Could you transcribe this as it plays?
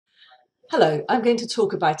Hello, I'm going to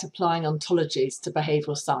talk about applying ontologies to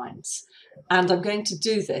behavioural science, and I'm going to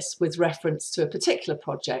do this with reference to a particular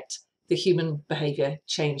project, the Human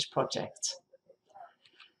Behaviour-Change project.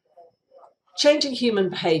 Changing human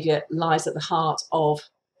behaviour lies at the heart of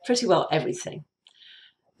pretty well everything.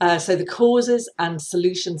 So the causes and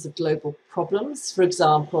solutions of global problems, for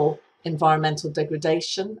example, environmental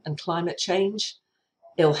degradation and climate change,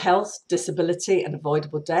 ill health, disability and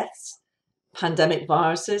avoidable deaths, pandemic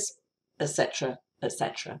viruses, etc.,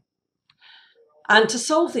 etc. And to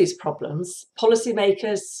solve these problems,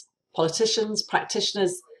 policymakers, politicians,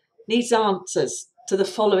 practitioners need answers to the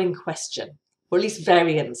following question, or at least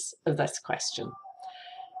variants of this question.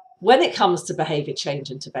 When it comes to behaviour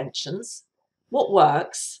change interventions, what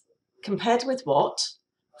works, compared with what,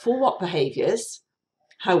 for what behaviours,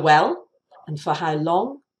 how well and for how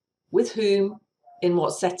long, with whom, in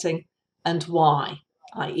what setting, and why,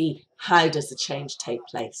 i.e., how does the change take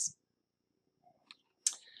place?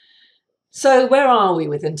 So where are we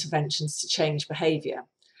with interventions to change behaviour?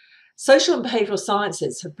 Social and behavioural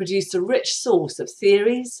sciences have produced a rich source of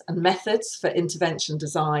theories and methods for intervention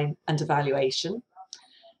design and evaluation.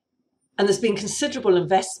 And there's been considerable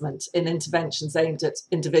investment in interventions aimed at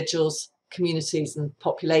individuals, communities and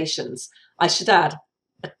populations. I should add,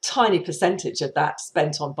 a tiny percentage of that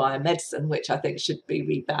spent on biomedicine, which I think should be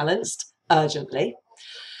rebalanced urgently.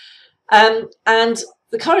 And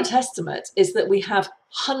the current estimate is that we have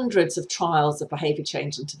hundreds of trials of behaviour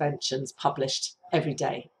change interventions published every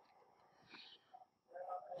day.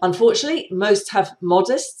 Unfortunately, most have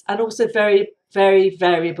modest and also very, very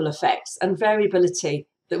variable effects and variability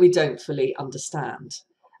that we don't fully understand.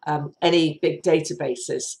 Any big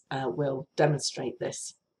databases will demonstrate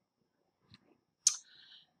this.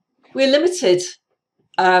 We're limited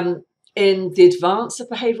in the advance of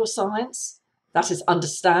behavioural science, that is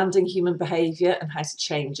understanding human behaviour and how to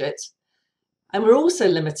change it. And we're also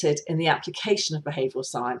limited in the application of behavioural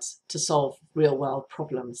science to solve real-world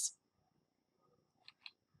problems.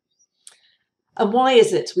 And why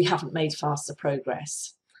is it we haven't made faster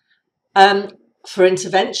progress? For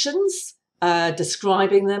interventions,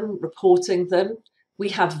 describing them, reporting them, we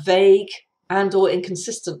have vague and or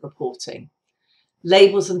inconsistent reporting.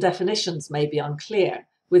 Labels and definitions may be unclear,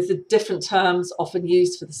 with the different terms often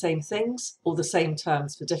used for the same things or the same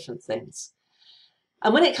terms for different things.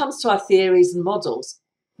 And when it comes to our theories and models,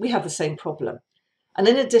 we have the same problem. And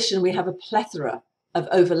in addition, we have a plethora of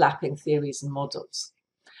overlapping theories and models.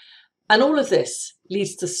 And all of this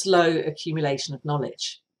leads to slow accumulation of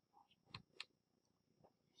knowledge.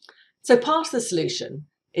 So part of the solution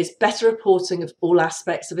is better reporting of all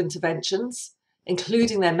aspects of interventions,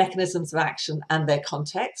 including their mechanisms of action and their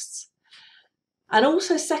contexts. And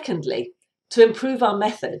also, secondly, to improve our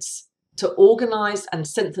methods to organise and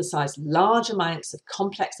synthesise large amounts of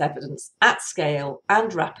complex evidence at scale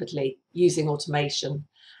and rapidly using automation,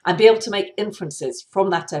 and be able to make inferences from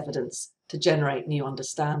that evidence to generate new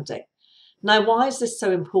understanding. Now, why is this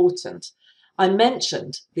so important? I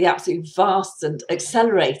mentioned the absolutely vast and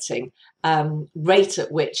accelerating rate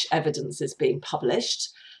at which evidence is being published.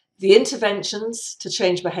 The interventions to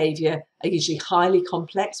change behaviour are usually highly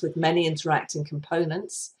complex with many interacting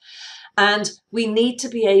components. And we need to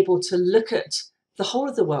be able to look at the whole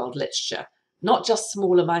of the world literature, not just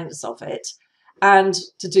small amounts of it. And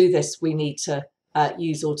to do this, we need to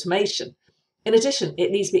use automation. In addition,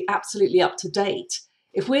 it needs to be absolutely up to date.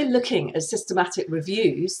 If we're looking at systematic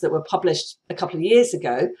reviews that were published a couple of years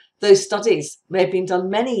ago, those studies may have been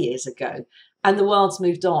done many years ago, and the world's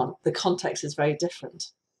moved on. The context is very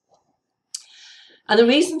different. And the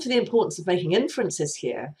reason for the importance of making inferences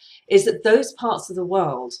here is that those parts of the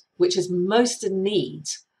world which is most in need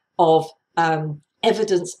of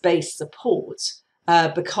evidence-based support,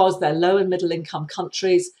 because they're low and middle income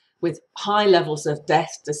countries with high levels of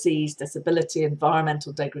death, disease, disability,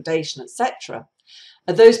 environmental degradation, etc.,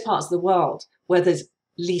 are those parts of the world where there's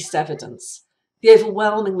least evidence. The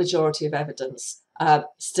overwhelming majority of evidence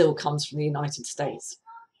still comes from the United States.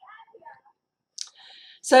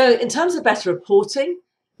 So in terms of better reporting,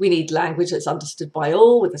 we need language that's understood by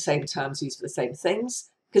all with the same terms used for the same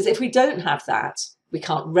things. Because if we don't have that, we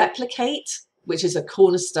can't replicate, which is a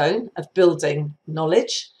cornerstone of building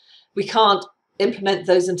knowledge. We can't implement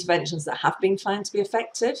those interventions that have been found to be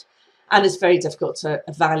effective. And it's very difficult to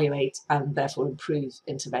evaluate and therefore improve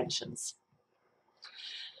interventions.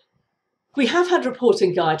 We have had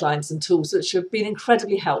reporting guidelines and tools which have been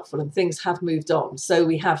incredibly helpful, and things have moved on. So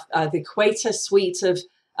we have the Equator suite of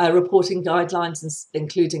reporting guidelines,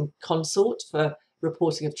 including Consort for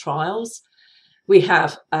reporting of trials. We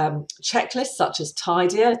have checklists such as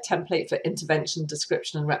Tidy, a template for intervention,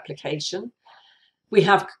 description and replication. We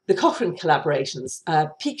have the Cochrane collaborations,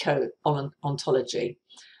 PICO on ontology,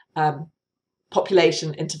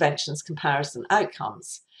 population interventions, comparison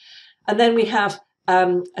outcomes. And then we have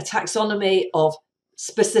a taxonomy of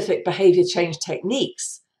specific behaviour change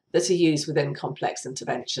techniques that are used within complex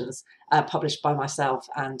interventions, published by myself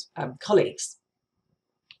and colleagues.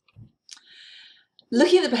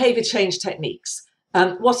 Looking at the behaviour change techniques,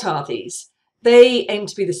 what are these? They aim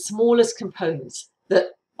to be the smallest components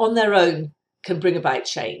that on their own can bring about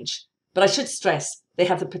change. But I should stress they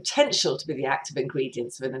have the potential to be the active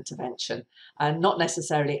ingredients of an intervention and not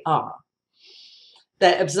necessarily are.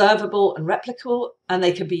 They're observable and replicable, and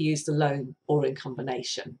they can be used alone or in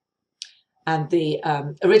combination. And the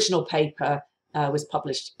original paper was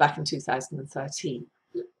published back in 2013.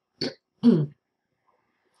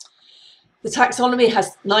 The taxonomy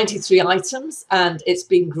has 93 items, and it's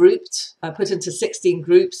been grouped, put into 16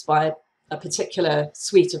 groups by a particular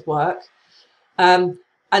suite of work.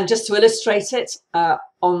 And just to illustrate it,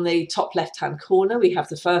 on the top left-hand corner, we have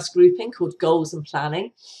the first grouping called Goals and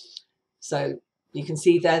Planning. So you can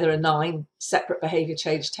see there are 9 separate behaviour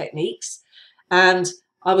change techniques. And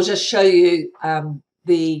I will just show you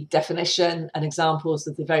the definition and examples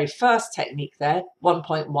of the very first technique there,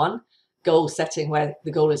 1.1. Goal setting, where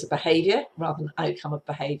the goal is a behaviour rather than outcome of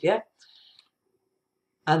behaviour.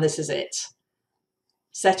 And this is it.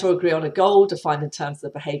 Set or agree on a goal defined in terms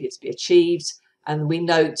of the behaviour to be achieved. And we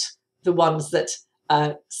note the ones that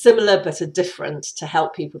are similar but are different to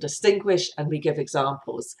help people distinguish, and we give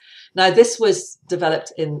examples. Now, this was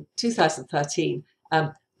developed in 2013,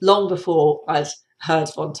 long before I'd heard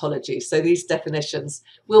of ontology. So these definitions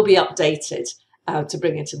will be updated to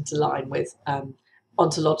bring it into line with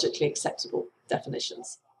ontologically acceptable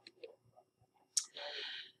definitions.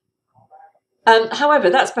 However,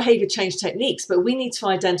 that's behaviour change techniques, but we need to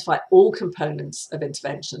identify all components of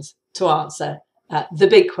interventions to answer the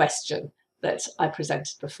big question that I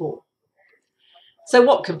presented before. So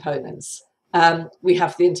what components? We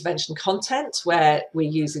have the intervention content, where we're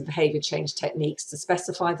using behaviour change techniques to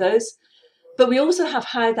specify those, but we also have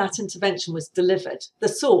how that intervention was delivered, the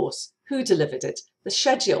source, who delivered it, the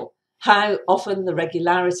schedule, how often, the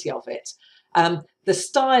regularity of it, the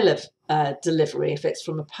style of delivery, if it's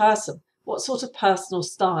from a person, what sort of personal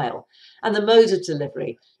style, and the mode of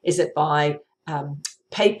delivery. Is it by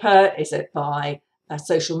paper? Is it by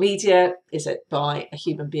social media? Is it by a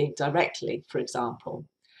human being directly, for example?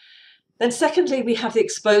 Then secondly, we have the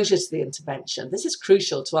exposure to the intervention. This is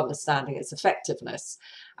crucial to understanding its effectiveness.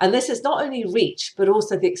 And this is not only reach, but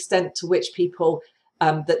also the extent to which people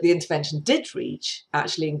that the intervention did reach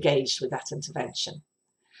actually engaged with that intervention.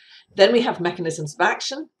 Then we have mechanisms of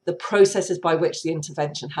action, the processes by which the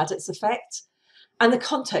intervention had its effect, and the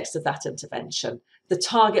context of that intervention, the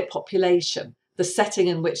target population, the setting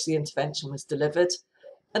in which the intervention was delivered,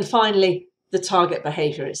 and finally, the target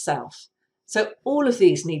behaviour itself. So all of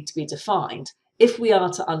these need to be defined if we are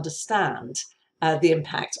to understand the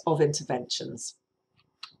impact of interventions.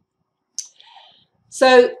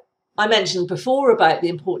 So I mentioned before about the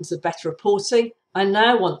importance of better reporting. I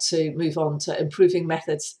now want to move on to improving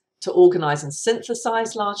methods to organise and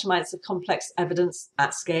synthesise large amounts of complex evidence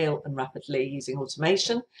at scale and rapidly using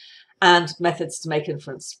automation, and methods to make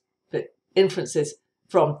inferences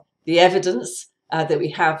from the evidence that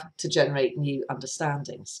we have to generate new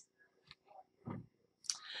understandings.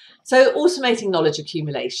 So automating knowledge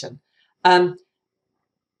accumulation.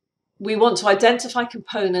 We want to identify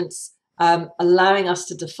components allowing us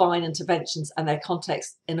to define interventions and their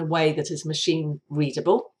context in a way that is machine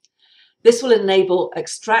readable. This will enable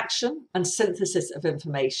extraction and synthesis of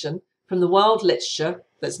information from the world literature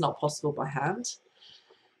that's not possible by hand.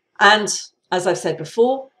 And as I've said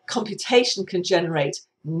before, computation can generate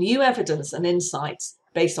new evidence and insights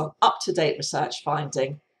based on up-to-date research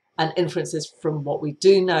finding and inferences from what we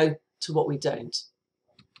do know to what we don't.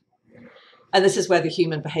 And this is where the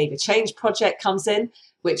Human Behaviour Change project comes in,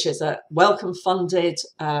 which is a welcome-funded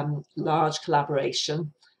large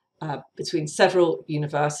collaboration between several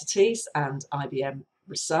universities and IBM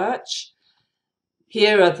Research.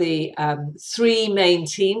 Here are the 3 main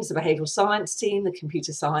teams: the behavioural science team, the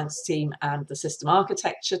computer science team, and the system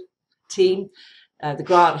architecture team. The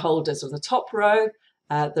grant holders on the top row,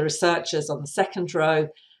 the researchers on the second row,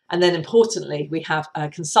 and then importantly, we have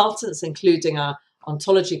consultants, including our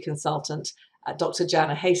ontology consultant, Dr.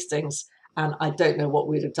 Jana Hastings, and I don't know what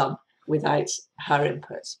we'd have done without her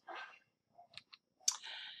input.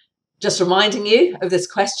 Just reminding you of this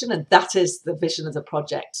question, and that is the vision of the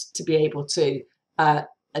project, to be able to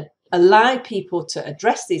allow people to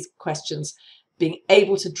address these questions, being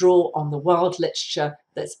able to draw on the world literature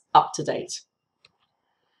that's up to date.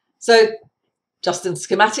 So Just in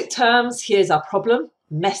schematic terms, here's our problem: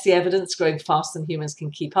 messy evidence growing faster than humans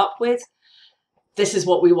can keep up with. This is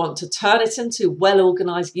what we want to turn it into: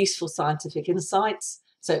 well-organised, useful scientific insights.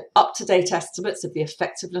 So up-to-date estimates of the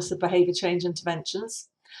effectiveness of behaviour change interventions,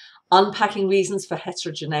 unpacking reasons for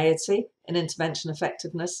heterogeneity in intervention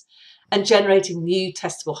effectiveness, and generating new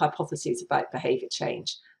testable hypotheses about behaviour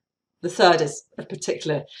change. The third is of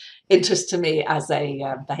particular interest to me as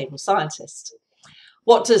a behavioural scientist.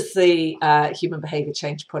 What does the Human Behaviour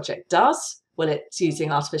Change Project does? Well, it's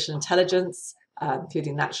using artificial intelligence,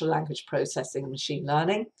 including natural language processing and machine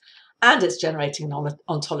learning, and it's generating an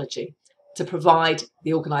ontology to provide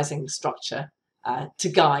the organising structure to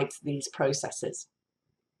guide these processes.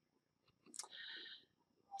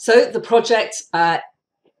 So the project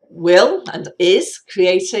will and is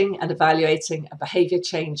creating and evaluating a behaviour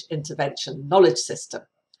change intervention knowledge system.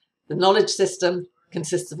 The knowledge system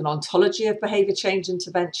consists of an ontology of behaviour change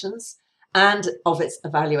interventions and of its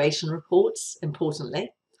evaluation reports,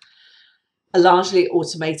 importantly, a largely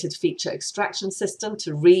automated feature extraction system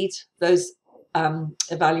to read those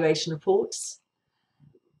evaluation reports,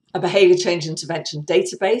 a behaviour change intervention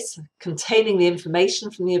database containing the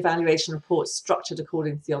information from the evaluation reports structured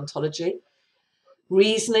according to the ontology,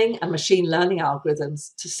 reasoning and machine learning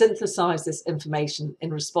algorithms to synthesize this information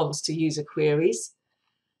in response to user queries,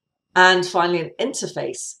 and finally an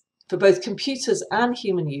interface for both computers and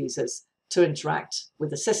human users to interact with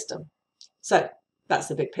the system. So that's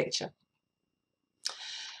the big picture.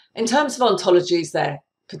 In terms of ontologies, their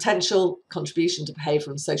potential contribution to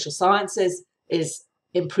behavioural and social sciences is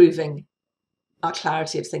improving our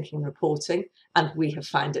clarity of thinking and reporting, and we have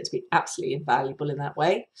found it to be absolutely invaluable in that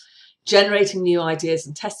way. Generating new ideas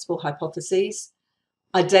and testable hypotheses,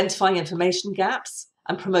 identifying information gaps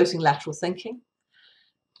and promoting lateral thinking,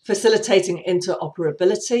 facilitating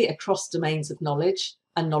interoperability across domains of knowledge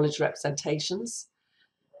and knowledge representations,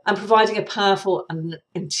 and providing a powerful and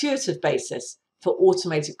intuitive basis for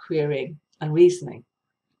automated querying and reasoning.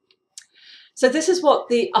 So this is what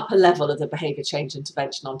the upper level of the behaviour change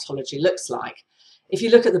intervention ontology looks like. If you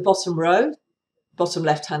look at the bottom row, bottom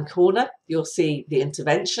left-hand corner, you'll see the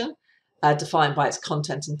intervention defined by its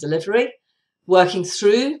content and delivery, working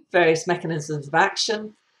through various mechanisms of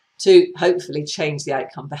action to hopefully change the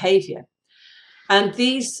outcome behaviour. And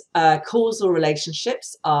these causal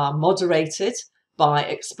relationships are moderated by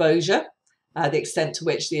exposure, the extent to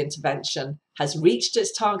which the intervention has reached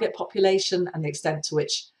its target population and the extent to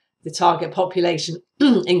which the target population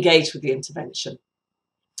engaged with the intervention.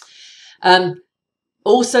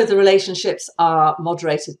 Also, the relationships are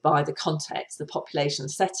moderated by the context, the population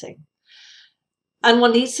setting. And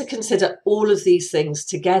one needs to consider all of these things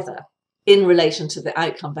together in relation to the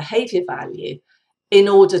outcome behaviour value in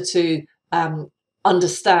order to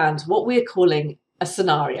understand what we're calling a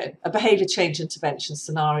scenario, a behaviour change intervention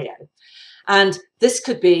scenario. And this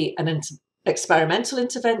could be an experimental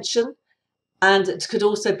intervention, and it could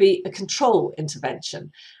also be a control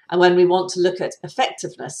intervention. And when we want to look at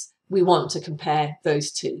effectiveness, we want to compare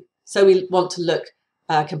those two. So we want to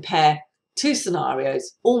compare two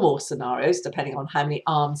scenarios or more scenarios, depending on how many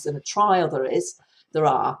arms in a trial there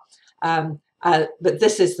are. But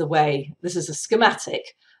this is the way, this is a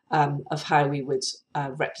schematic of how we would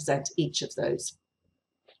represent each of those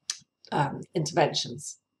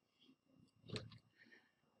interventions.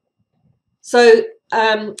 So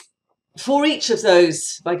for each of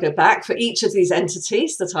those, if I go back, for each of these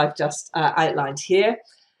entities that I've just outlined here,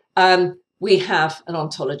 we have an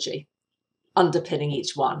ontology underpinning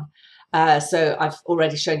each one. So I've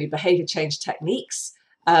already shown you behaviour change techniques.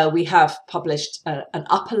 We have published an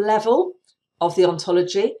upper level of the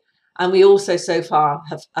ontology, and we also so far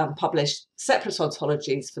have published separate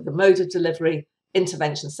ontologies for the mode of delivery,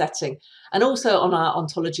 intervention setting, and also on our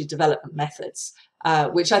ontology development methods,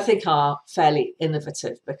 which I think are fairly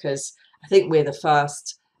innovative, because I think we're the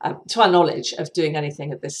first, to our knowledge, of doing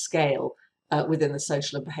anything at this scale within the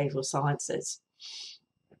social and behavioural sciences.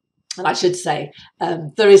 And I should say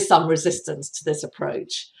there is some resistance to this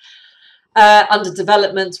approach. Under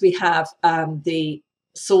development, we have the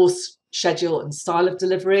source, schedule and style of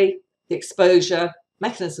delivery, the exposure,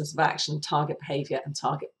 mechanisms of action, target behaviour and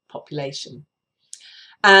target population.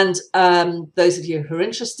 And those of you who are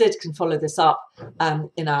interested can follow this up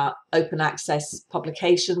in our open access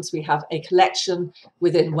publications. We have a collection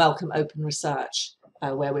within Wellcome Open Research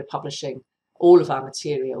where we're publishing all of our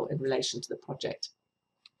material in relation to the project.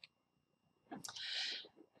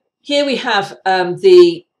 Here we have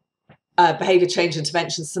the behaviour change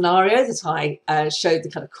intervention scenario that I showed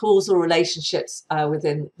the kind of causal relationships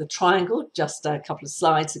within the triangle just a couple of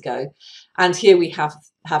slides ago. And here we have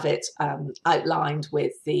it outlined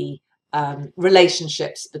with the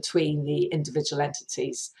relationships between the individual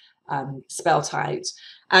entities spelt out.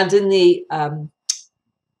 And in the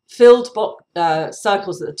filled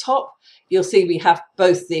circles at the top, you'll see we have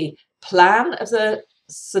both the plan of the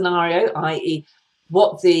scenario, i.e.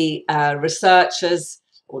 what the researchers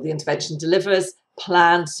or the intervention delivers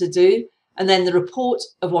planned to do, and then the report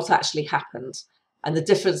of what actually happened. And the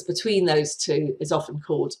difference between those two is often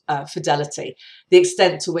called fidelity, the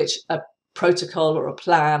extent to which a protocol or a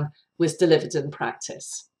plan was delivered in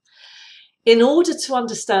practice. In order to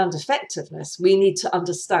understand effectiveness, we need to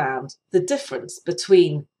understand the difference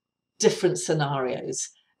between different scenarios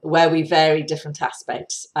where we vary different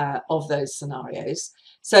aspects of those scenarios.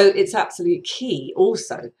 So it's absolutely key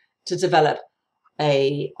also to develop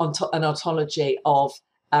an ontology of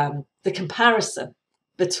the comparison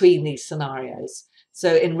between these scenarios.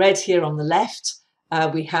 So in red here on the left,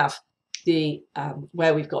 we have the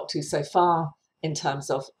where we've got to so far in terms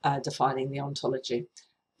of defining the ontology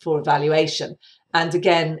for evaluation. And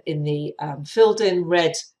again, in the filled in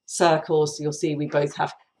red circles, you'll see we both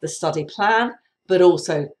have the study plan, but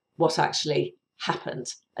also what actually happened.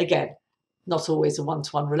 Again, not always a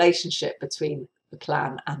one-to-one relationship between the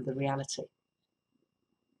plan and the reality.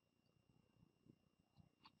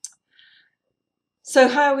 So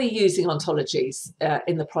how are we using ontologies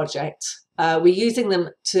in the project? We're using them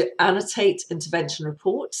to annotate intervention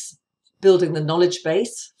reports, building the knowledge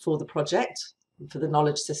base for the project, for the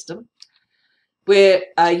knowledge system. We're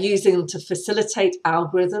using them to facilitate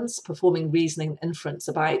algorithms performing reasoning and inference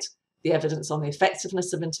about the evidence on the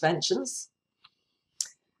effectiveness of interventions.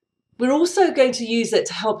 We're also going to use it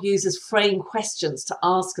to help users frame questions to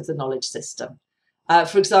ask of the knowledge system.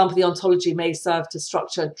 For example, the ontology may serve to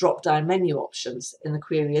structure drop-down menu options in the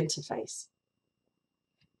query interface.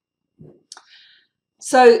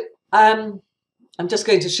 So I'm just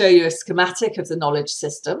going to show you a schematic of the knowledge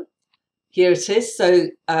system. Here it is. So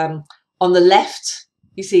on the left,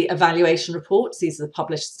 you see evaluation reports. These are the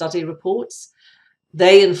published study reports.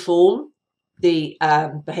 They inform the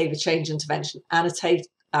behaviour change intervention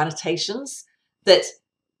annotations that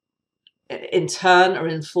in turn are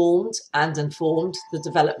informed the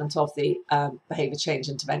development of the behaviour change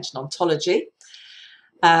intervention ontology.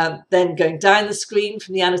 Then going down the screen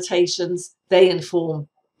from the annotations, they inform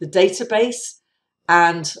the database,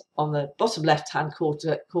 and on the bottom left-hand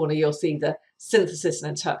corner, you'll see the synthesis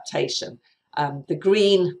and interpretation. The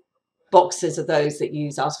green boxes are those that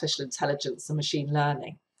use artificial intelligence and machine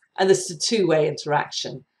learning. And this is a two-way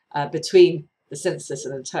interaction between the synthesis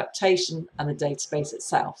and interpretation and the database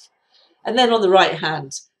itself. And then on the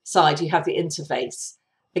right-hand side, you have the interface.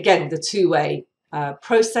 Again, the two-way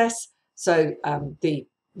process. So the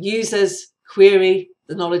users query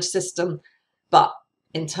the knowledge system, but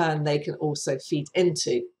in turn, they can also feed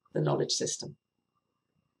into the knowledge system.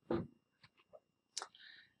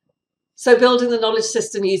 So building the knowledge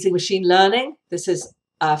system using machine learning, this is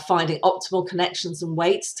finding optimal connections and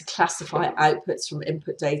weights to classify outputs from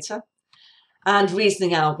input data, and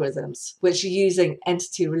reasoning algorithms, which are using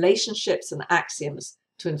entity relationships and axioms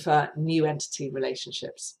to infer new entity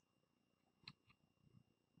relationships.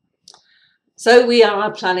 So we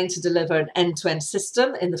are planning to deliver an end-to-end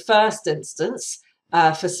system in the first instance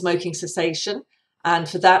for smoking cessation. And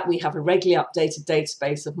for that, we have a regularly updated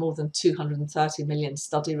database of more than 230 million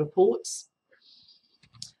study reports.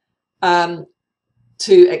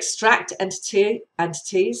 To extract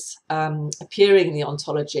entities appearing in the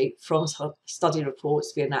ontology from study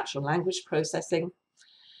reports via natural language processing,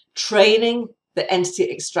 training the entity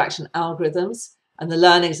extraction algorithms, and the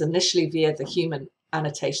learnings initially via the human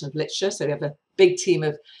annotation of literature. So we have a big team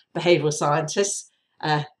of behavioural scientists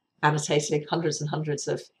annotating hundreds and hundreds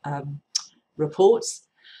of reports.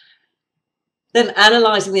 Then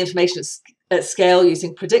analysing the information at scale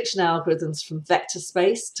using prediction algorithms from vector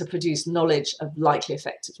space to produce knowledge of likely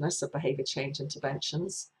effectiveness of behaviour change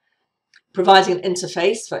interventions. Providing an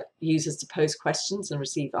interface for users to pose questions and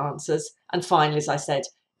receive answers. And finally, as I said,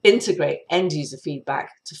 integrate end user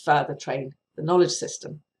feedback to further train the knowledge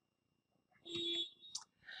system.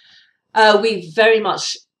 We very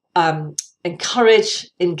much encourage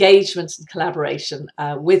engagement and collaboration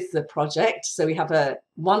with the project. So we have a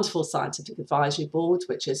wonderful scientific advisory board,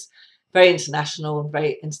 which is very international and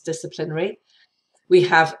very interdisciplinary. We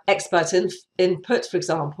have expert input, for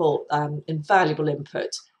example, invaluable input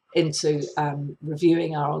into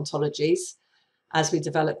reviewing our ontologies as we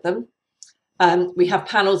develop them. We have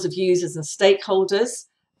panels of users and stakeholders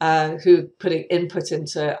who are putting input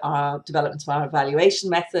into our development of our evaluation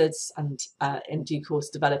methods and in due course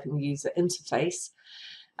developing the user interface.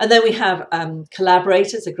 And then we have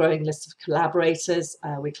collaborators, a growing list of collaborators.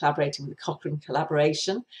 We're collaborating with the Cochrane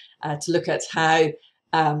Collaboration to look at how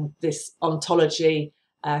this ontology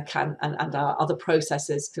and our other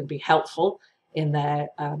processes can be helpful in their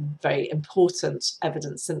very important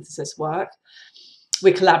evidence synthesis work.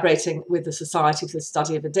 We're collaborating with the Society for the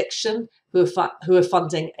Study of Addiction, who are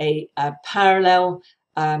funding a parallel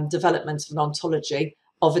development of an ontology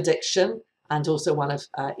of addiction and also one of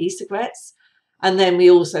e-cigarettes. And then we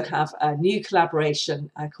also have a new collaboration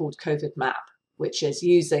called COVID Map, which is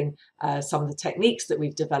using some of the techniques that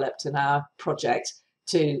we've developed in our project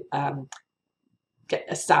to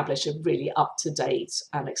establish a really up-to-date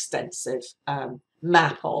and extensive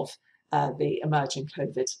map of the emerging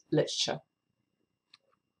COVID literature.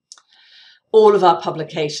 All of our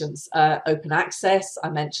publications are open access. I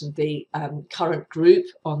mentioned the current group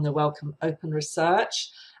on the Wellcome Open Research.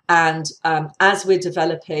 And as we're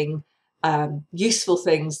developing useful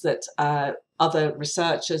things that other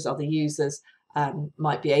researchers, other users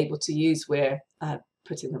might be able to use, we're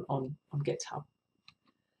putting them on GitHub.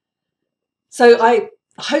 So I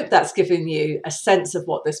hope that's given you a sense of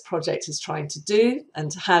what this project is trying to do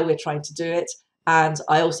and how we're trying to do it. And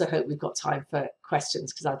I also hope we've got time for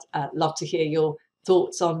questions, because I'd love to hear your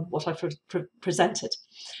thoughts on what I've presented.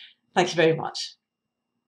 Thank you very much.